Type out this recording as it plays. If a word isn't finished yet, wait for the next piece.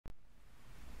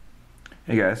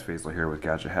Hey guys, Faisal here with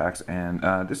Gadget Hacks, and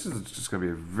this is just going to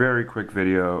be a very quick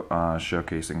video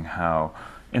showcasing how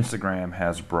Instagram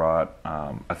has brought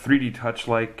a 3D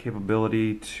touch-like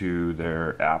capability to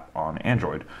their app on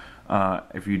Android.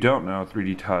 If you don't know,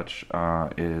 3D touch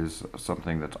is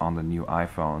something that's on the new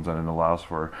iPhones, and it allows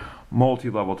for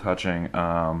multi-level touching.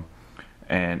 And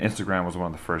Instagram was one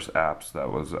of the first apps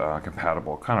that was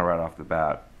compatible, kind of right off the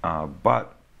bat,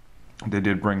 but they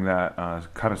did bring that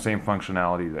kind of same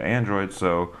functionality to Android.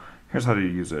 So here's how to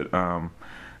use it.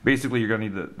 Basically, you're going to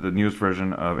need the newest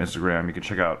version of Instagram. You can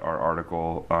check out our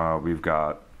article. We've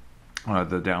got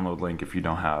the download link if you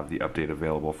don't have the update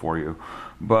available for you.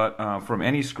 But from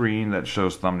any screen that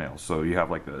shows thumbnails, so you have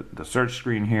like the search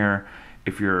screen here.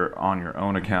 If you're on your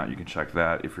own account, you can check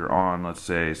that. If you're on, let's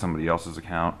say, somebody else's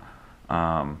account,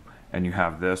 and you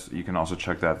have this, you can also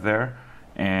check that there.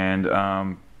 And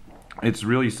it's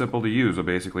really simple to use. So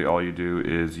basically all you do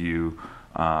is you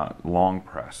long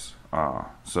press.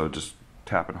 So just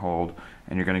tap and hold,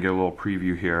 and you're going to get a little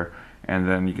preview here, and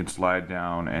then you can slide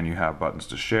down and you have buttons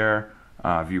to share,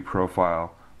 view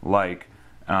profile, like,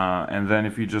 and then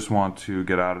if you just want to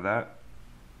get out of that,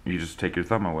 you just take your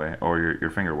thumb away or your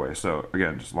finger away. So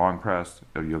again, just long press,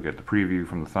 you'll get the preview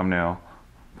from the thumbnail,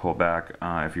 pull back.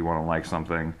 If you want to like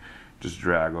something, just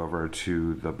drag over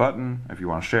to the button. If you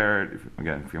want to share it,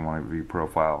 if you want to view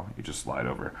profile, you just slide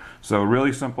over. So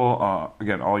really simple.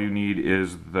 Again, all you need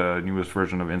is the newest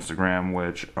version of Instagram,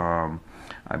 which I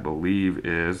believe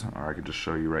is, or I can just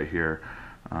show you right here,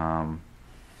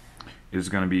 is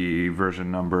going to be version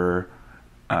number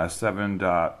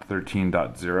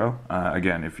 7.13.0.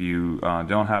 Again, if you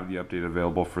don't have the update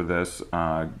available for this,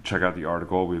 check out the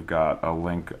article. We've got a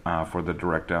link for the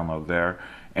direct download there.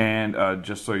 And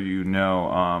just so you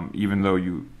know, even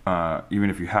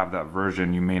if you have that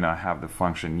version, you may not have the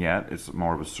function yet. It's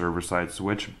more of a server-side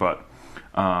switch, but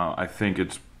I think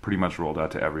it's pretty much rolled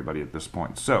out to everybody at this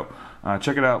point. So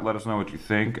check it out. Let us know what you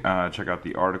think. Check out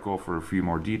the article for a few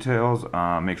more details.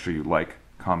 Make sure you like,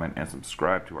 comment, and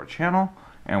subscribe to our channel.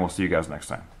 And we'll see you guys next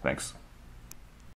time. Thanks.